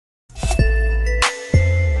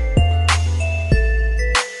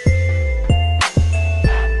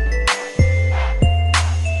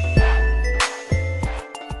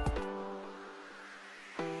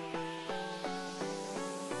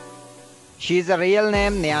She's a real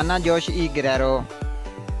name Niana Josh E. Guerrero.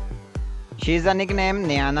 She's a nickname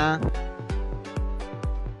Niana.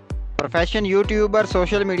 Profession YouTuber,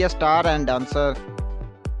 social media star and dancer.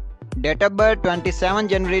 Date of birth 27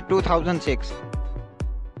 January 2006.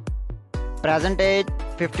 Present age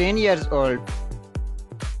 15 years old.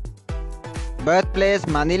 Birthplace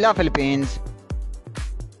Manila, Philippines.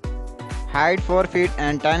 Height 4 feet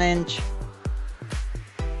and 10 inch.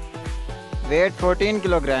 Weight 14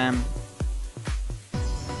 kg.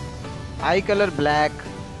 Eye color black.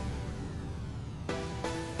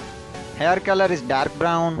 Hair color is dark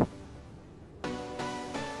brown.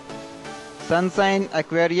 Sun sign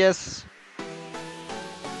Aquarius.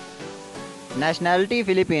 Nationality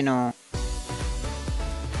Filipino.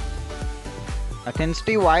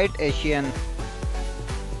 Ethnicity white Asian.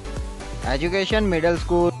 Education middle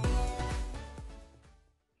school.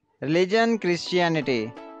 Religion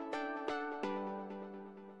Christianity.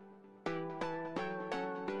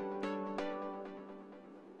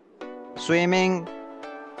 Swimming.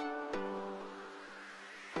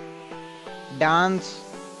 Dance.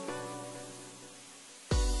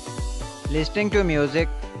 Listening to music.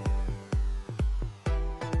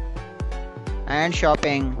 And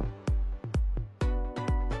shopping.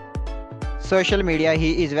 Social media,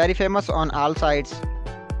 he is very famous on all sides.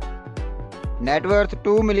 Net worth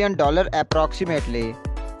 $2 million approximately.